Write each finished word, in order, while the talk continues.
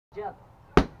Jab,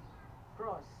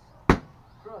 cross,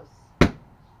 cross,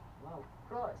 wow,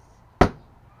 cross,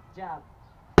 jab,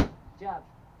 jab,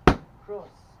 cross,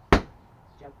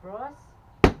 jab, cross,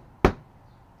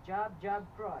 jab,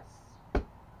 cross.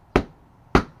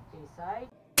 Okay, side.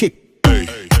 Kick. Hey,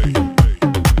 hey, hey, hey.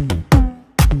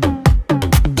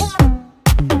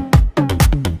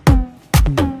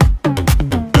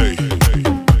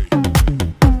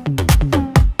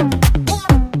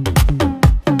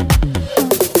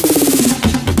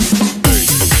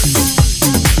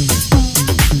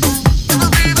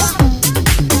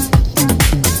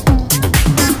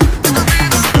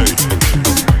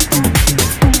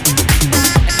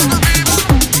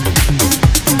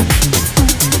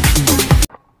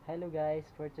 Hello guys,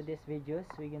 for today's videos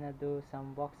we're gonna do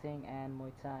some boxing and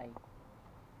Muay Thai.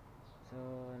 So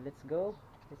let's go,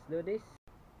 let's do this.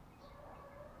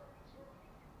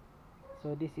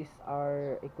 So this is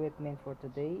our equipment for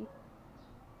today: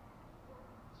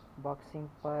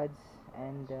 boxing pads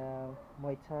and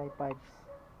Muay Thai pads,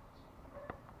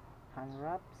 hand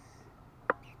wraps,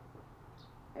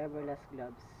 Everlast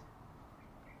gloves.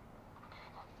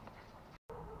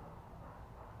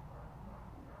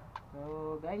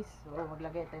 So guys,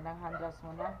 maglagay tayo ng hand wraps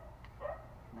muna.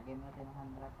 Lagay muna tayo ng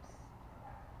hand wraps.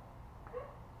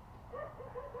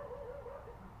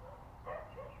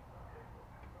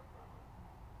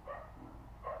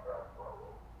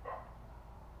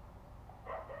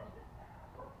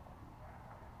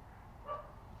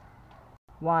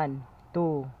 One,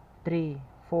 two, three,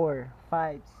 4,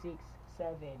 5, 6,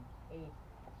 7, 8,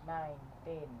 9,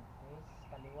 10. Yes,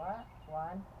 kaliwa.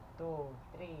 1, 2,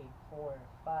 3, 4,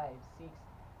 5, 6,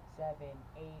 7,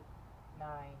 8,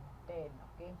 9, 10.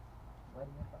 Okay? Huwag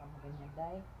nyo pa ang ganyan,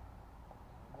 day.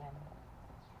 Yan.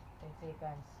 10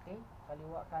 seconds. Okay?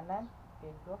 Kaliwa, kanan. Okay,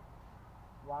 go.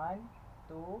 1,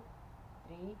 2,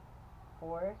 3,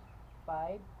 4,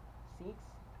 5, 6,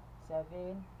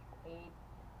 7, 8,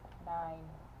 9,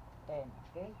 10.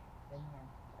 Okay? Ganyan.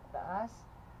 Taas,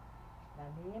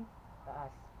 lalim,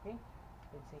 taas. Okay?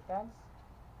 10 seconds.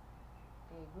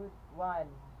 Okay, good. 1,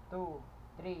 2,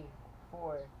 3,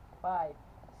 4, 5,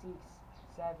 6,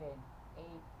 7,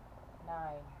 8,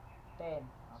 9, 10.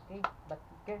 Okay? But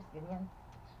kickers, ganyan.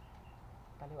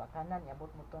 Kaliwa kanan,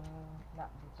 iabot mo tong na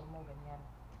dito mo, ganyan.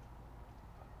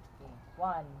 Okay.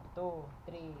 1, 2,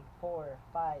 3, 4,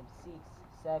 5, 6,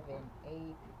 7,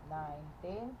 8, 9,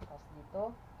 10. Tapos dito,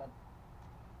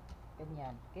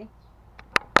 ganyan. Okay?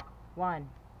 1,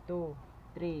 2,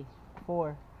 3,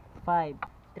 4, 5,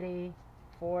 3,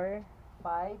 4,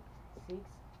 5, 6,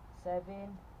 7,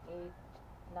 8,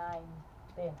 9,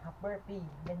 10. Half burpee.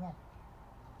 Ganyan.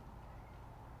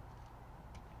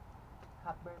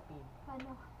 Half burpee.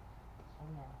 Paano?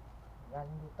 Ganyan.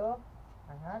 Galing dito.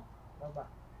 Angat. Baba.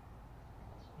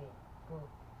 Okay. Go.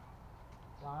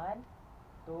 1,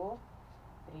 2,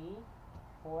 3,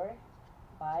 4,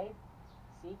 5,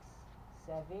 6,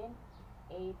 7,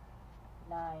 8,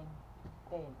 9,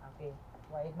 10. Okay.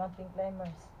 Wide mountain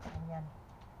climbers. Ganyan.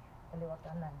 Kaliwa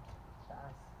kanan.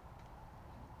 Taas.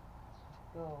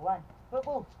 Go. 1, 2,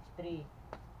 3,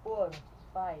 4,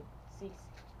 5, 6,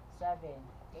 7,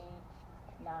 8,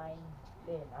 9,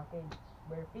 10. Okay.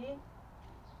 Burpee.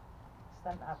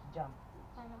 Stand up. Jump.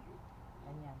 Paano?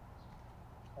 Ganyan.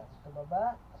 Ito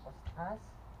baba. Tapos taas.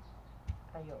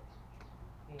 Tayo.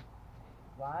 Okay.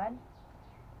 1.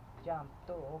 Jump.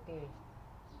 2. Okay.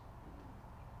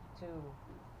 2,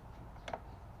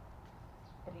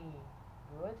 3,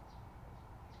 good.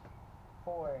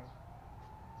 4,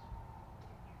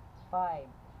 5,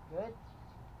 good.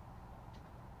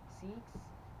 6,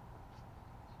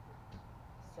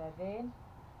 7,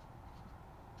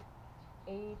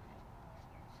 8,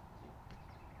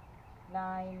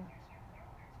 9,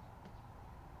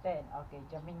 10. Okay,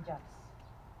 jumping jacks.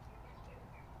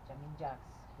 Jumping jacks.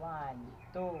 1,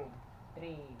 2,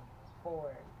 3,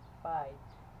 4, 5,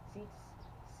 6,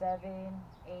 7,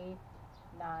 8,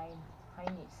 9.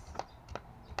 High knees.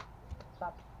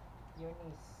 Tap your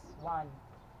knees. 1,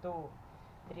 2,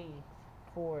 3,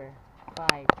 4,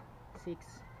 5, 6,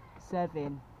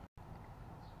 7.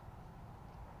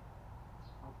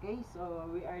 Okay, so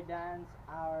we are done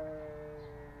our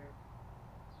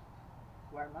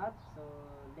warm up. So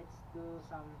let's do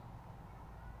some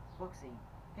boxing.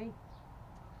 Okay.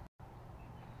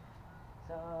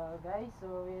 So guys, so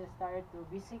we'll start to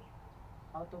basic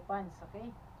how to punch. Okay.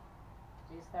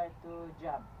 We start to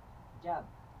jab, jab,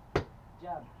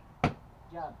 jab,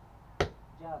 jab,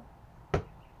 jab.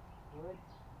 Good.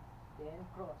 Then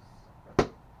cross,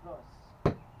 cross,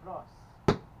 cross,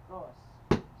 cross.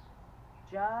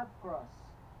 Jab, cross,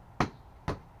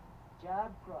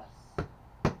 jab, cross,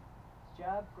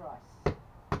 jab, cross.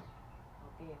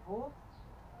 Okay, hook.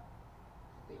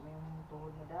 Pit mo yung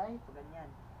tuhod mo dahil, pag ganyan.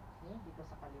 Okay, dito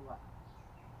sa kaliwa.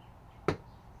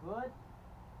 Good.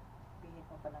 Pihit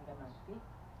mo pa ng ganun, okay?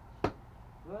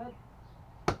 Good.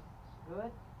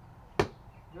 Good.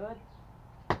 Good.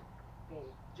 Okay,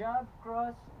 jab,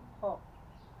 cross, hook.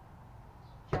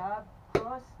 Jab,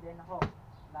 cross, then hook.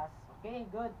 Last, okay,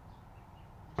 good.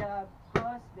 Jab,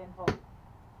 cross, then hook.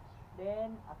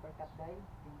 Then, uppercut dahil.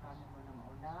 Yung kanan mo na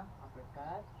mauna.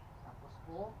 Uppercut. Tapos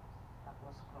hook.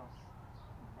 Tapos cross.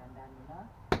 Tandaan mo na.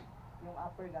 Yung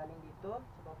upper galing dito.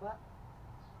 Sa baba.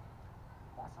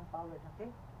 Taas ang power.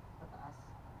 Okay? Pataas.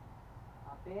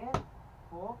 Upper.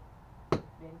 Hook.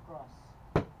 Then cross.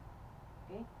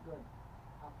 Okay? Good.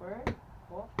 Upper.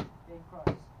 Hook. Then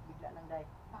cross. Bigla lang dahil.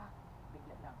 Pa!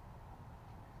 Bigla lang.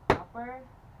 Upper.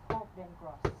 Hook. Then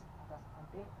cross. Atas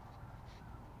konti.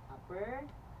 Upper.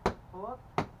 Hook,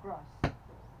 cross,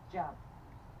 jab,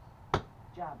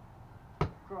 jab,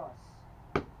 cross,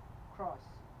 cross,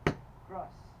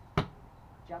 cross,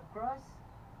 jab, cross.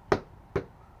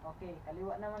 Okay,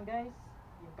 kaliwa naman guys.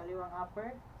 Yung kaliwang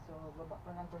upper. So, baba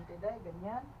pa ng konti dahil.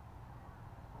 Ganyan.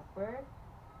 Upper,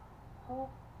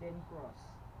 hook, then cross.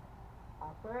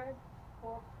 Upper,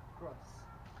 hook, cross.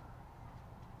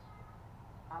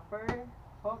 Upper,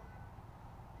 hook,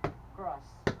 cross.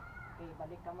 Okay,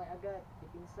 balik kamay agad.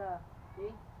 Dipinsa.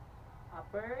 Okay.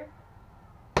 Upper,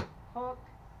 hook,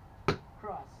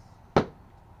 cross.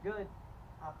 Good.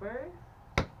 Upper,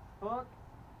 hook,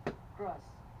 cross.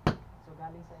 So,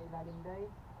 galing sa ilalim day.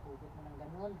 Hugot mo ng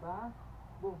ganun. Ba?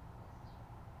 Boom.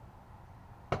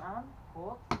 Arm,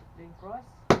 hook, then cross.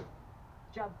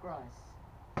 Jab, cross.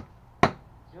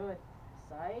 Good.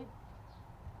 Side.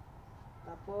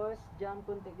 Tapos, jump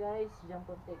konti guys. Jump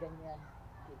konti ganyan.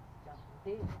 Okay. Jump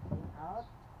konti. In, out.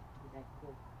 Like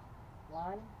go.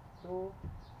 1, 2,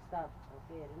 stop.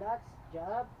 Okay, relax.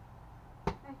 Jab.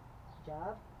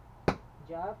 Jab.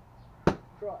 Jab.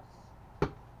 Cross.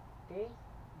 Okay.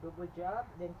 Double jab,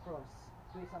 then cross.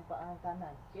 Twist ang paa ng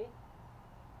kanan. Okay.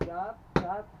 Jab,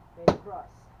 jab, then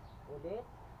cross. Ulit.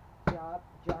 Jab,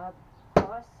 jab,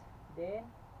 cross. Then,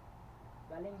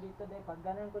 galing dito dahil. Pag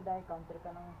ganun ko dahil, counter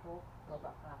ka ng hook.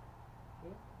 Baba ka.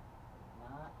 Okay.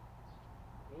 Na.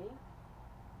 Okay.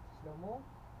 Slow mo.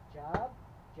 Jab,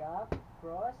 jab,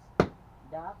 cross,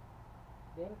 duck,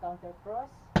 then counter cross,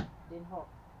 then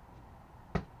hook.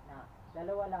 Na,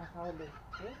 dalawa lang sa huli.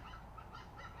 Okay?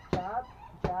 Jab,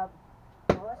 jab,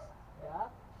 cross,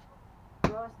 duck,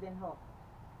 cross, then hook.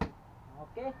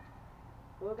 Okay?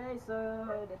 So guys,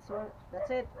 so that's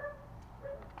it.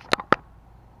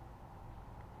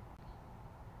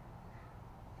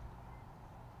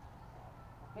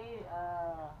 Okay,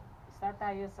 start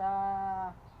tayo sa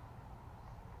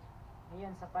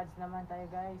ngayon, sa pads naman tayo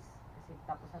guys. Kasi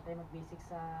tapos na tayo mag-basic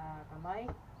sa kamay.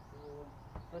 So,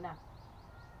 ito na.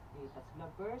 Okay, touch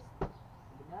glove first.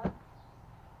 Sige na.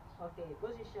 Okay,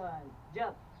 position.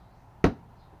 Jab.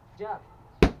 Jab.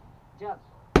 Jab.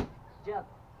 Jab.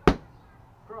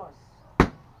 Cross.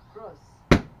 Cross.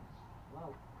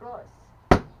 Wow. Cross.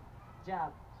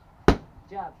 Jab.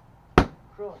 Jab.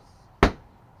 Cross.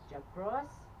 Jab,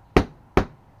 cross.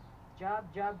 Jab,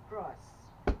 jab, cross.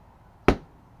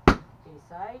 Okay,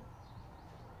 side.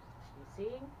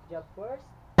 Facing. Jab first.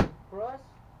 Cross.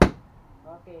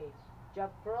 Okay.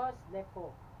 Jab, cross. Left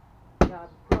hook. Jab,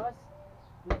 cross.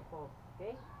 Left hook.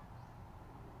 Okay.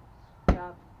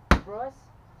 Jab, cross.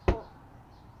 Hook.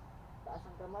 Taas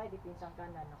ang kamay. Dipins ang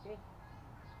kanan. Okay.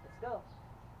 Let's go.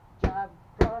 Jab,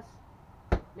 cross.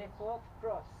 Left hook.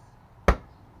 Cross.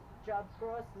 Jab,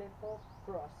 cross. Left hook.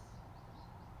 Cross.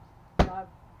 Jab,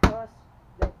 cross.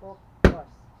 Left hook.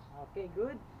 Cross. Okay,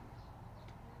 good.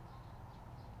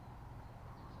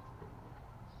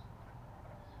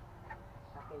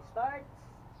 Okay, start.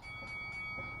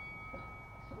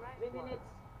 3 minutes.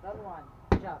 Round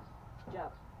 1. Jab,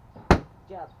 jab,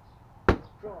 jab,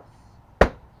 cross,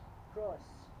 cross.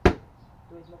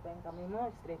 Tuwid mo pa yung kamay mo.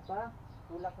 Straight pa.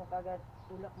 Tulak mo kagad.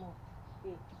 Tulak mo.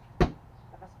 Okay.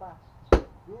 Takas pa.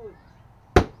 Good.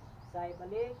 Side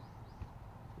balik.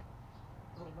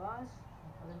 Reverse.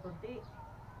 Walang kunti.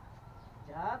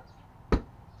 Jab,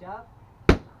 jab,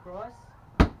 cross,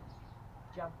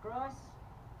 jab, cross,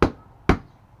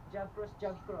 jab, cross,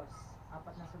 jab, cross.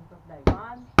 Apat na suntok dahil.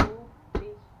 1, 2,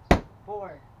 3,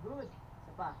 4. Good.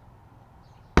 Isa pa.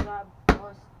 Jab,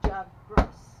 cross, jab,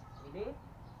 cross. Ulit.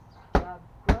 Jab,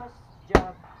 cross,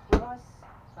 jab, cross.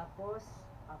 Tapos,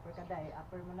 upper ka dahil.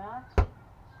 Upper mo na.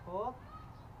 Hook,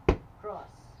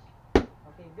 cross.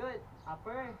 Okay, good.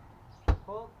 Upper,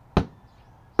 hook,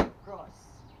 cross.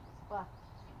 Isa pa.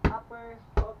 Upper,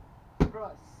 hook,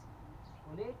 cross.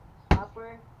 Ulit.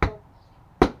 upper, hook,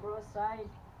 cross, side.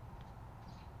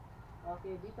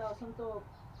 Okay, bitaw, suntok.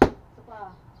 Isa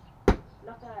pa.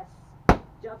 Lakas.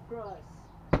 Jab cross.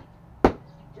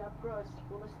 Jab cross.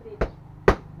 Puro straight.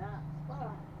 Na. Isa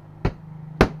pa.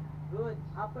 Good.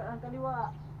 Upper ang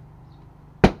kaliwa.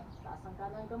 Taas ang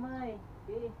kanang kamay.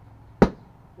 Okay.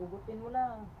 Hugutin mo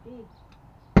lang. Okay.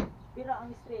 Pira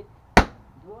ang straight.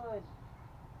 Good.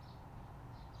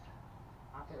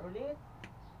 Upper ulit.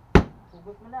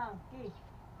 Hugot mo lang. Okay.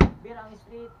 Pira ang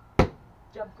straight.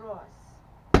 Jab cross.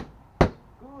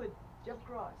 Good. Jab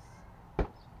cross.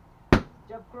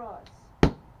 Jab cross.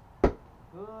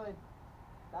 Good.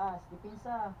 Taas.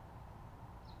 Dipinsa.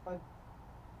 Pag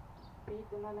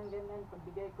pito na ng ganyan,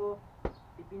 pagbigay ko,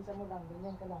 dipinsa mo lang.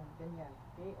 Ganyan ka lang. Ganyan.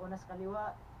 Okay. Unas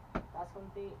kaliwa. Taas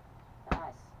konti.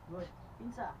 Taas. Good.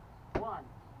 Pinsa. 1,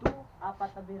 2,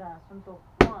 apat na bira. Suntok.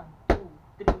 1,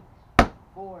 2, 3,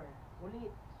 4.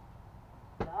 Ulit.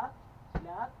 Lock.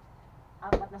 Lock.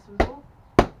 Apat na suntok.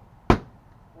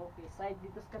 Okay, side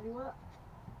dito sa kaliwa.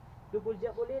 Double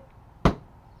jab ulit.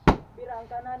 Pira ang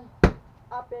kanan.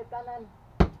 Upper kanan.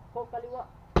 Hook kaliwa.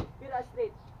 Pira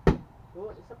straight.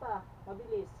 Good. Isa pa.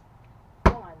 Mabilis.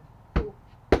 1, 2.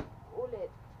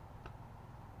 Ulit.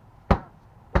 Bam.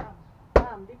 Bam.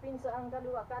 Bam. Dipinsa ang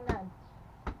kaliwa kanan.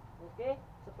 Okay.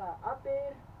 Isa pa.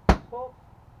 Upper. Hook.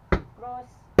 Cross.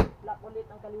 Lock ulit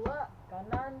ang kaliwa.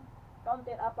 Kanan.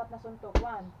 Counter. Apat na suntok.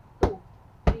 1, 2,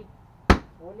 3.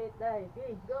 Ulit dahil.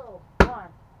 Okay, go.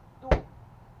 1, 2.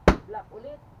 Block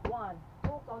ulit. 1,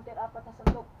 2. Counter apat na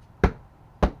sandok.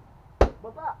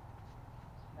 Baba.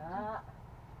 Na.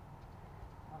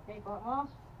 Okay, kuha mo.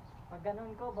 Pag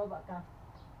ganun ko, baba ka.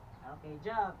 Okay,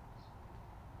 jab.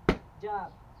 Jab.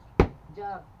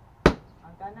 Jab.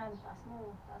 Ang kanan, taas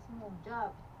mo. Taas mo.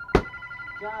 Jab.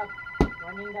 Jab.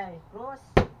 Running dahil. Cross.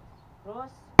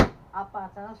 Cross.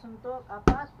 Apat. Sana suntok.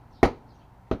 Apat.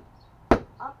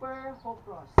 Upper, hook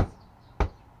cross.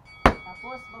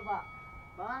 Tapos baba.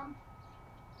 Bam.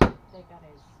 Take a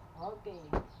rest. Okay.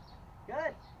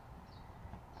 Good.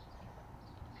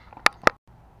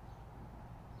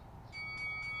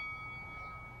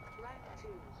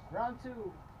 Round 2.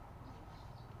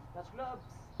 Touch gloves.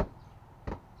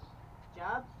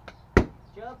 Jab.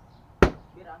 Jab.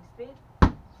 Birang straight.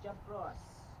 Jab cross.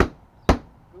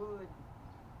 Good.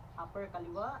 Upper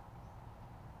kaliwa.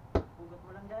 Hugot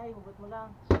mo lang dahil, hugot mo lang.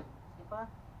 Sige pa.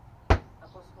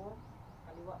 Tapos hook,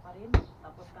 kaliwa pa rin.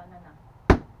 Tapos kanan na.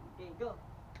 Okay, go.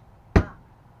 Bam.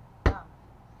 Bam.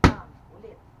 Bam.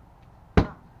 Ulit.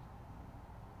 Bam.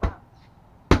 Bam.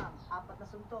 Bam. Apat na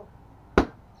suntok.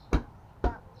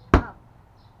 Bam. Bam.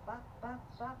 Bam. Bam.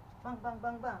 Bam. Bang. Bang.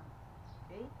 Bang. Bang.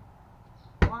 Okay.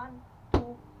 1,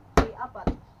 2, 3, apat.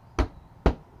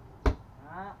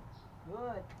 Ah.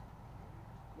 Good.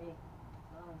 Okay.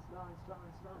 Bounce, bounce,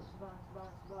 bounce, bounce, bounce,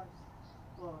 bounce, bounce.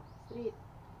 Oh, straight.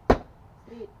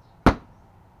 Straight.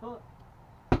 Hook.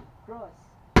 Cross.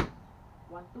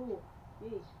 1, 2.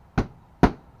 Okay.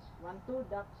 1,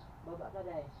 2, duck. Baba ka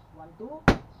dahil. 1,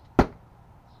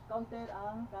 2. Counter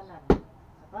ang kanan.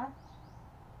 Apa?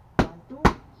 1, 2.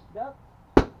 Duck.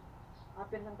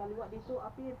 Upper ng kaliwa dito.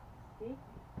 Upper. Okay.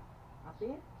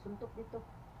 Upper. Suntok dito.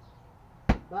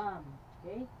 Bam.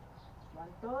 Okay. 1,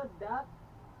 2. Duck.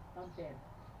 Counter.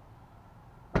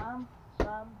 Pam,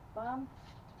 pam, pam.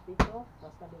 Dito,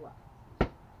 tapos kaliwa.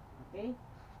 Okay?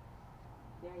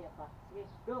 Daya pa. Sige,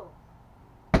 go.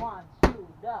 1, 2,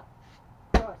 duck.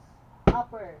 Cross.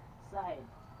 Upper. Side.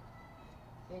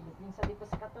 Okay, pinsa dito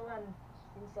sa katawan.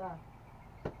 Pinsa.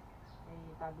 Okay,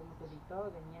 tago mo to dito.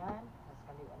 Ganyan. Tapos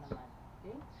kaliwa naman.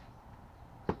 Okay?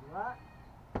 Kaliwa.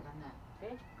 Kanan.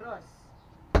 Okay? Cross.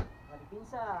 Bali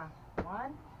pinsa.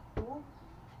 1, 2.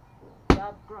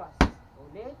 Jab cross.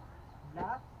 Ulit.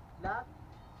 Block. Block.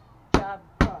 Jab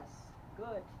cross.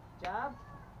 Good. Jab.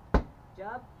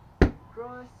 Jab.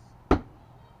 Cross.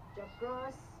 Jab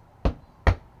cross.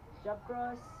 Jab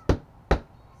cross.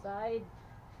 Side.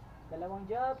 Dalawang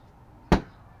jab.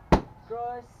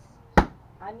 Cross.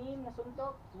 Anim na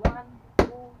suntok. 1, 2,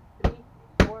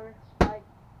 3, 4, 5,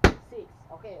 6.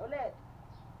 Okay, ulit.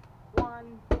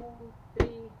 1, 2,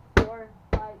 3, 4,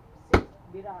 5, 6.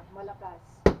 Bira. Malakas.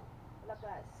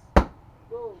 Malakas.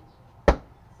 Go.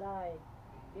 Side.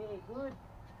 Okay, good.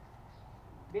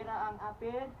 Bira ang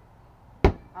upper.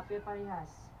 Upper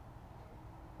parehas.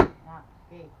 Na,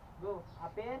 okay. Go.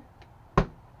 Upper.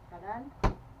 Kanan.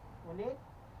 Ulit.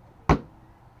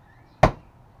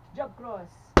 Jab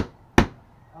cross.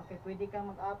 Okay, pwede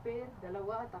kang mag-upper.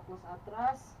 Dalawa. Tapos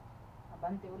atras.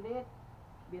 Abante ulit.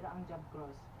 Bira ang jab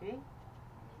cross. Okay?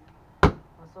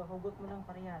 So, hugot mo lang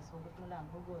parehas. Hugot mo lang.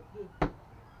 Hugot. Okay.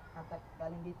 Hatak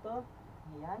galing dito.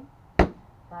 Ayan.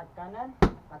 Pahad kanan,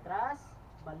 atras,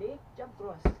 balik, jab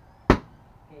cross.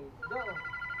 Okay, go.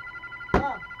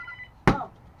 Pump,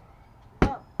 pump,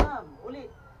 pump, pump.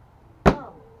 Ulit.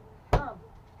 Pump, pump.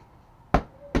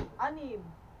 6,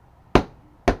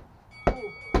 2,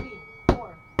 3,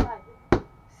 4, 5,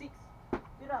 6.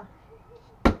 Tira.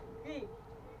 Okay.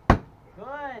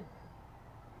 Good.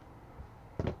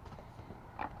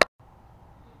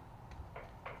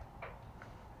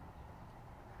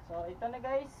 So, ito na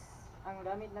guys, ang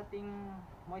gamit nating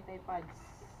Muay Thai pads.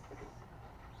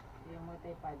 Yung Muay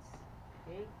Thai pads.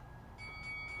 Okay?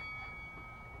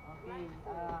 Okay,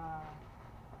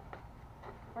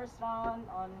 first round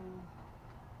on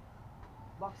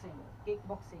boxing,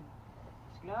 kickboxing.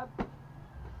 Glove,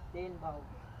 then bow.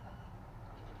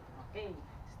 Okay,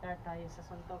 start tayo sa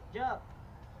suntok. Jab,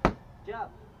 jab,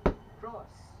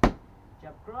 cross,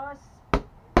 jab cross,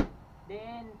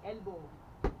 then elbow.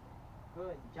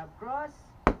 Good. Jab cross,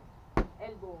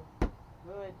 elbow.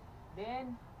 Good.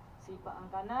 Then sipa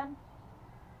ang kanan.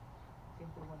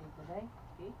 Simple mo dito dai.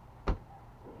 Okay.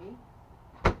 Okay.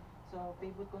 So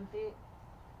pivot konti.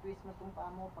 Twist mo tong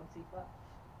paa mo pag sipa.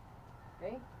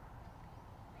 Okay.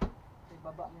 So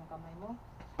ibaba mo yung kamay mo.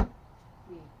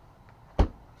 Okay.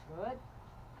 Good.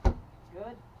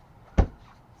 Good.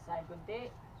 Side konti.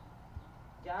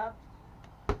 Jab.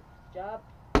 Jab.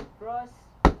 Cross.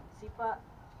 Sipa.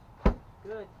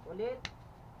 Good. Ulit.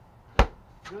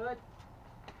 Good.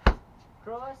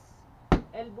 Cross.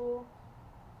 Elbow.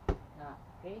 Na.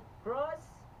 Okay. Cross.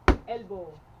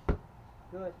 Elbow.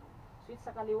 Good. Switch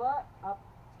sa kaliwa. Up.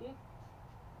 Kick.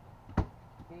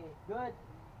 Okay. Good.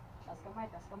 Taas kamay.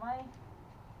 Taas kamay.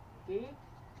 Kick.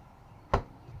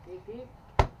 Okay. Kick.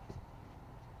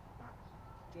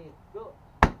 Okay. Go.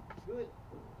 Good.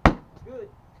 Good.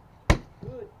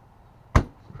 Good.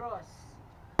 Cross.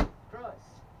 Cross.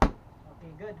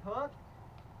 Okay, good. Hook.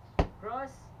 Cross.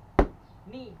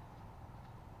 Knee.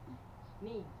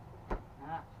 Knee.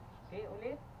 Okay,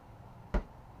 ulit.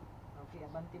 Okay,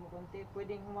 abanti mo konti.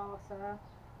 Pwedeng humawak sa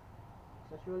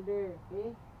shoulder.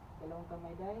 Okay. Dalawang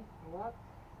kamay dai. Hawak.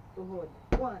 Tuhod.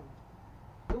 1,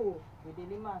 2. Pwede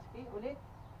 5. Okay, ulit.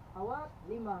 Hawak.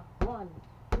 5. 1,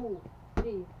 2,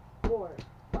 3, 4,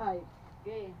 5.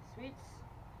 Okay, switch.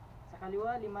 Sa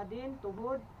kaliwa, 5 din.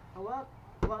 Tuhod. Hawak.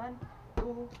 1,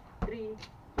 2, 3,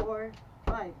 4,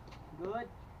 5. Good.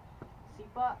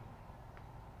 Sipa.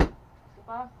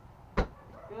 Sipa.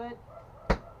 Good.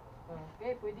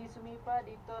 Okay, pwede sumipa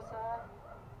dito sa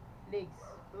legs.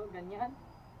 So, ganyan.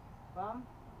 Pump.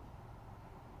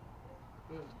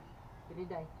 Okay. Pwede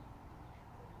dai.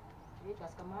 Okay,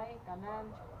 taas kamay. Kanan.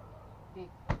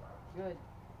 Kick. Good.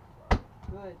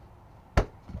 Good.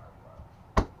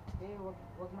 Okay,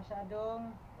 wag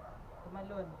masyadong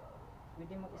tumalon.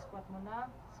 Pwede mag-squat muna.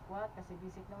 Squat, kasi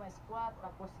basic naman squat,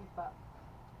 tapos sipa.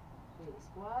 Okay,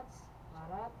 squats,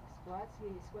 marat, squats,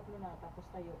 squat muna, tapos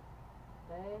tayo.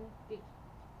 Then, kick.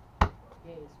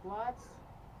 Okay, squats,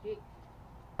 kick.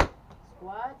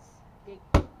 Squats, kick.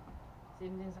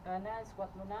 Same din sa kanan,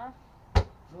 squat muna.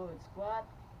 Good, squat.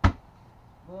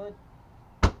 Good.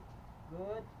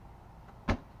 Good.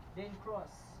 Then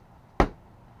cross.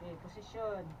 Okay,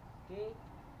 position. Okay,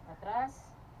 atras.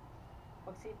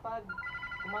 Pagsipag,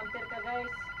 kumanter ka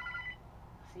guys.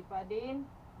 Sipa din,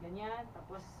 ganyan,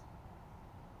 tapos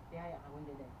tihaya ka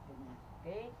kundi din, ganyan.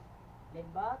 Okay, leg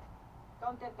back,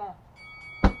 counter ka.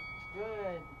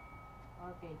 Good.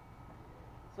 Okay.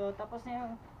 So tapos na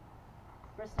yung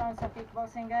first round sa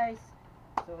kickboxing guys.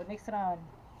 So next round.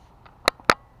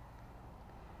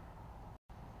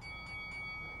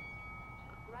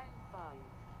 Round 5.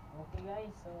 Okay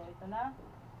guys, so ito na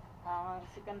ang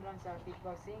second round sa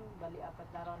kickboxing. Bali 4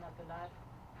 na round na ito lahat.